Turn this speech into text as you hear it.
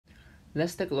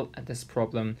Let's take a look at this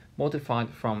problem modified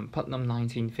from Putnam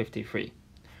 1953.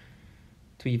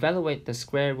 To evaluate the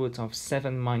square root of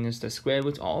 7 minus the square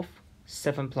root of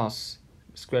 7 plus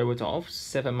square root of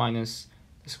 7 minus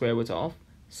the square root of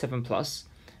 7 plus,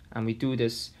 and we do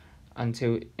this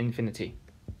until infinity.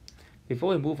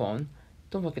 Before we move on,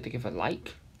 don't forget to give a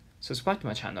like, subscribe to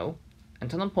my channel, and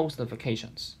turn on post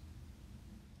notifications.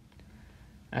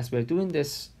 As we're doing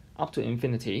this up to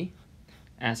infinity,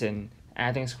 as in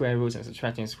adding square roots and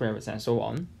subtracting square roots and so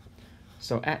on.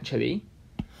 So actually,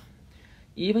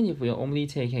 even if we are only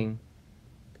taking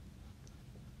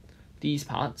these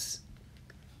parts,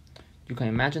 you can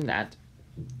imagine that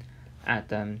at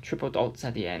triple dots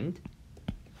at the end,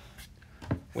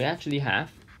 we actually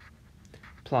have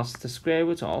plus the square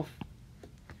root of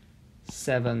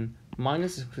 7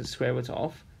 minus the square root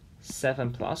of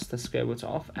 7 plus the square root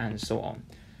of, and so on.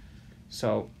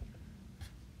 So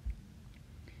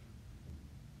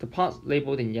the part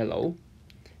labeled in yellow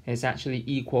is actually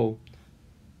equal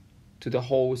to the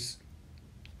whole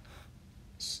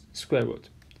square root.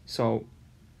 So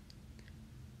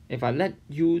if I let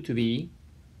u to be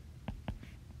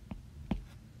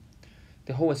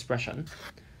the whole expression,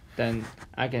 then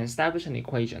I can establish an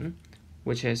equation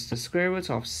which is the square root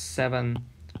of 7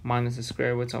 minus the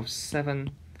square root of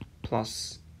 7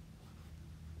 plus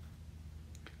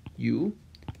u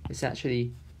is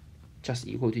actually just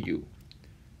equal to u.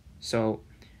 So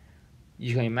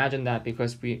you can imagine that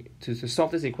because to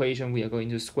solve this equation, we are going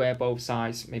to square both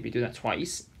sides, maybe do that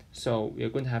twice. So we are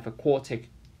going to have a quartic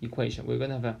equation. We're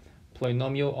going to have a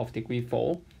polynomial of degree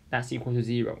 4 that's equal to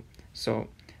 0. So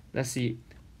let's see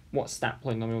what's that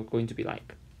polynomial going to be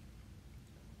like.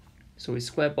 So we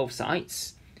square both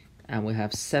sides, and we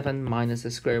have 7 minus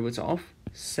the square root of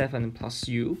 7 plus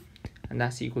u, and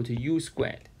that's equal to u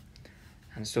squared.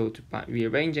 And so by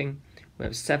rearranging, we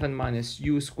have 7 minus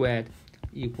u squared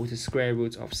equal to square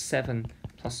root of 7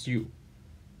 plus u.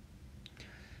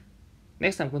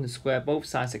 Next, I'm going to square both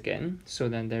sides again, so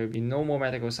then there will be no more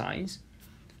radical signs.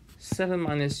 7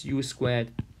 minus u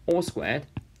squared all squared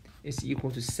is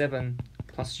equal to 7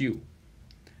 plus u.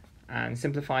 And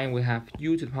simplifying, we have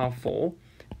u to the power 4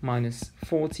 minus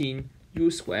 14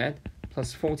 u squared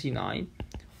plus 49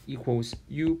 equals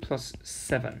u plus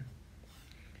 7.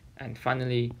 And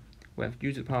finally, we have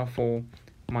u to the power 4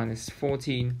 minus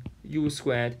 14 u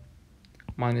squared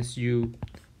minus u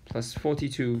plus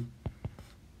 42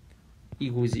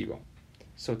 equals 0.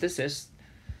 So this is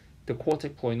the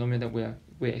quartic polynomial that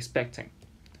we're expecting.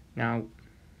 Now,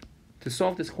 to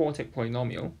solve this quartic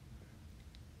polynomial,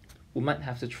 we might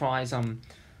have to try some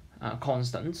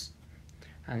constants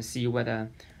and see whether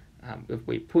if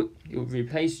we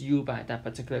replace u by that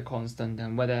particular constant,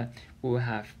 then whether we will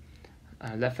have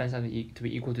left hand side to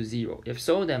be equal to 0. If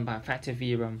so, then by factor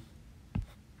theorem,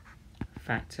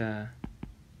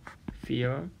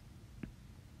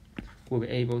 we'll be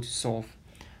able to solve,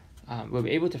 we'll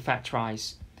be able to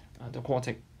factorize the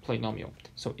quartic polynomial.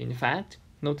 So in fact,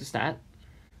 notice that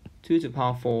 2 to the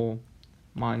power 4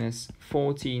 minus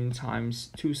 14 times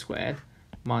 2 squared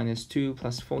minus 2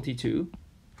 plus 42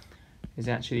 is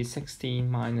actually 16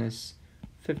 minus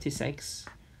 56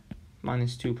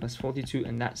 minus 2 plus 42,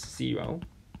 and that's 0.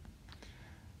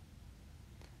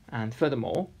 And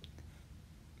furthermore,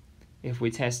 if we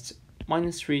test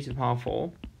minus 3 to the power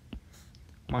 4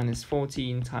 minus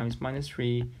 14 times minus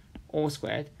 3 all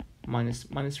squared minus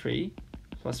 3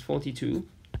 plus 42,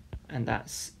 and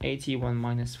that's 81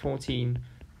 minus 14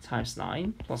 times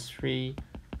 9 plus 3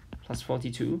 plus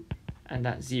 42, and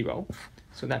that's 0.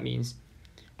 So that means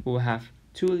we'll have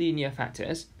two linear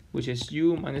factors, which is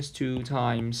u minus 2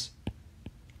 times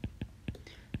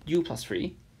u plus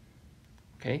 3,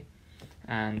 okay,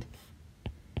 and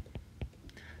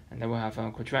then we'll have a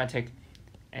quadratic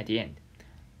at the end.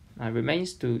 Now it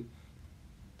remains to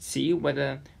see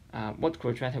whether what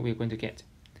quadratic we're going to get.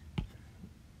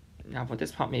 Now for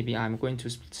this part, maybe I'm going to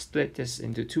split this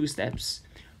into two steps,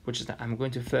 which is that I'm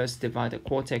going to first divide the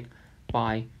quartic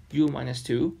by u minus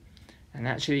 2, and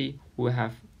actually we'll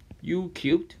have u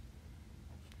cubed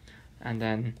and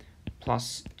then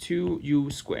plus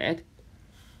 2u squared,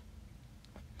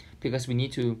 because we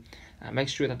need to make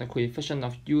sure that the coefficient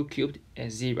of u cubed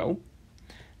is 0,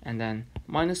 and then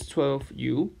minus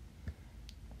 12u,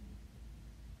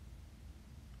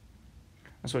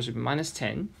 so it should be minus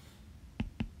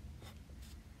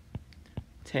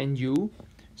 10u,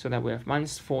 so that we have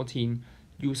minus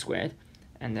 14u squared,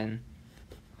 and then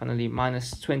finally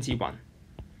minus 21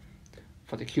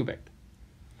 for the cubic.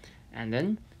 And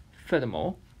then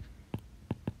furthermore,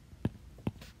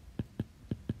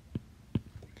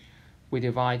 we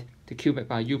divide the cubic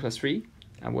by u plus 3,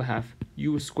 and we'll have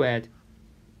u squared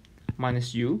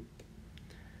minus u,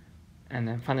 and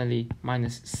then finally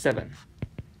minus 7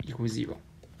 equals 0.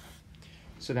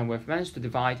 So then we've managed to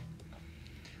divide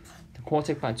the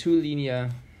quartic by two linear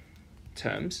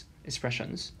terms,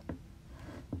 expressions.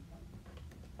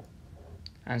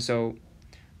 And so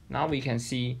now we can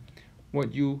see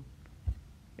what u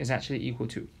is actually equal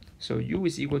to. So u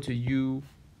is equal to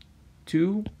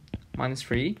u2 minus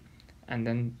 3, and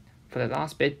then for the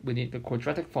last bit we need the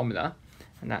quadratic formula,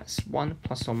 and that's 1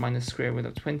 plus or minus square root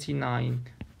of 29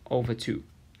 over 2.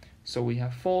 So we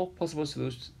have four possible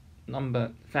solution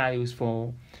number values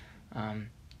for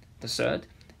the surd,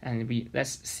 and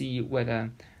let's see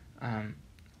whether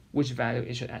which value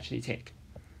it should actually take.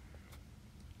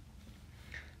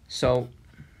 So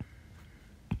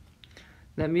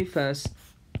let me first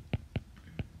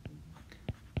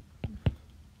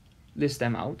list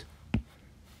them out.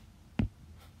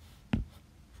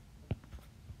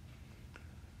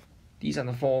 These are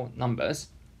the four numbers.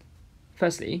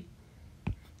 Firstly,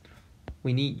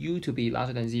 we need u to be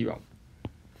larger than 0,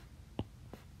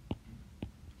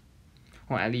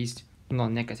 or at least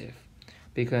non-negative,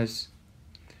 because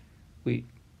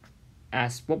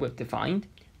as what we've defined,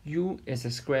 u is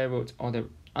the square root or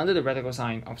under the radical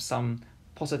sign of some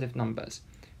positive numbers.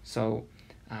 So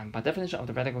by definition of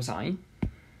the radical sign,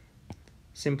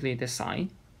 simply this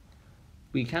sign,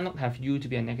 we cannot have u to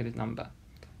be a negative number.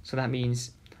 So that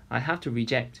means I have to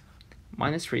reject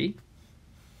minus 3,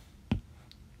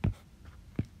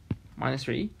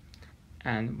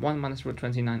 and 1 minus root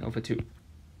 29 over 2.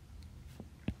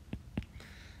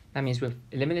 That means we've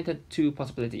eliminated two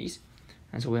possibilities,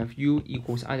 and so we have u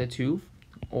equals either 2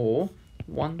 or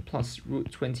 1 plus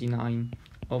root 29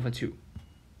 over 2.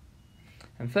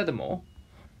 And furthermore,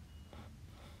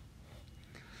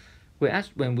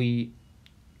 when we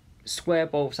square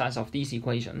both sides of these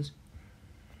equations,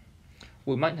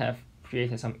 we might have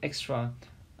created some extra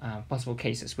possible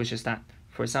cases, which is that,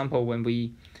 for example, when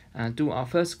we do our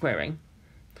first squaring,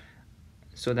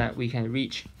 so that we can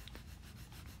reach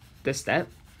this step,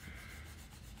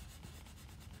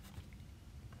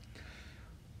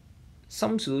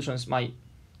 some solutions might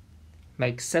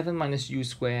make 7 minus u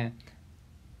squared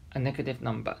a negative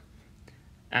number,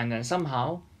 and then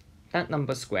somehow that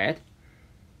number squared,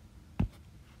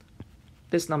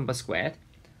 this number squared,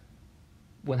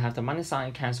 will have the minus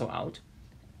sign cancel out,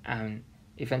 and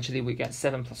eventually we get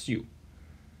 7 plus u.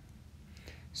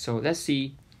 So let's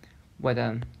see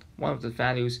whether one of the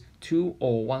values 2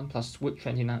 or 1 plus root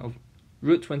 29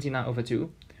 over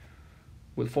 2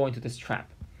 would fall into this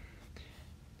trap.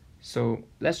 So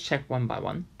let's check one by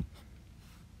one.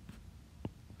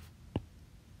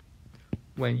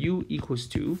 When u equals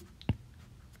 2,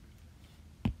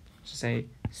 so say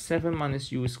 7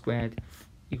 minus u squared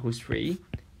equals 3,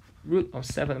 root of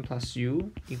 7 plus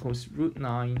u equals root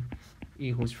 9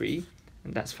 equals 3,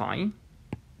 and that's fine.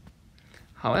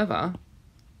 However,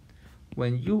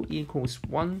 when u equals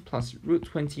 1 plus root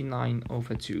 29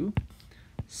 over 2,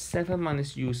 7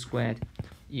 minus u squared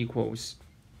equals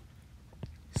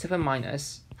 7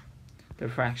 minus the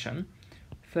fraction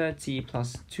 30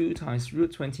 plus 2 times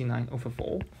root 29 over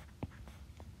 4.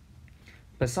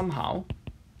 But somehow,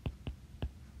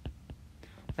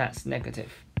 that's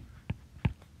negative.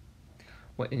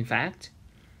 Well, in fact,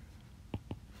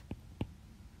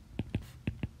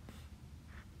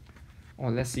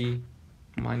 or let's see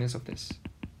minus of this.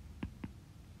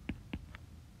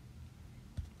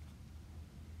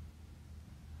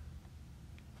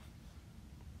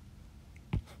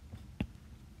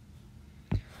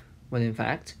 Well, in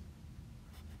fact,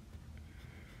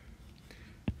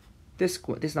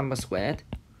 this number squared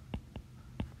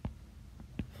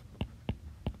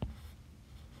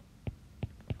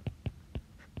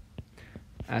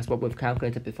as what we've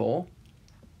calculated before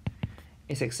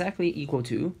is exactly equal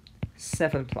to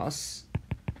 7 plus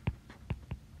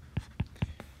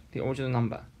the original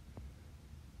number.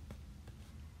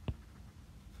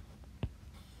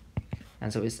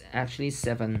 And so it's actually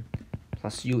 7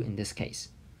 plus u in this case.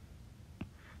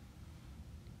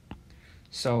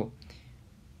 So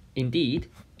indeed,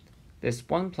 this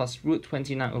 1 plus root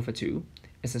 29 over 2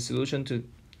 is a solution to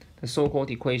the so-called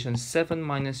equation 7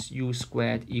 minus u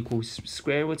squared equals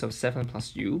square root of 7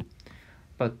 plus u,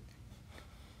 but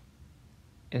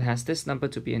it has this number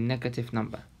to be a negative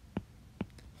number.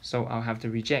 So I'll have to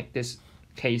reject this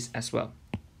case as well.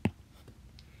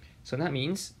 So that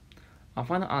means our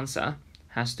final answer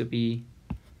has to be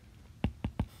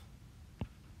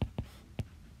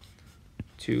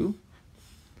 2.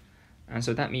 And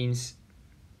so that means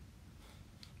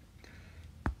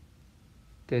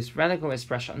this radical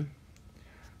expression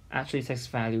actually takes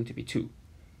value to be 2.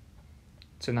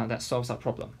 So now that solves our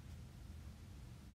problem.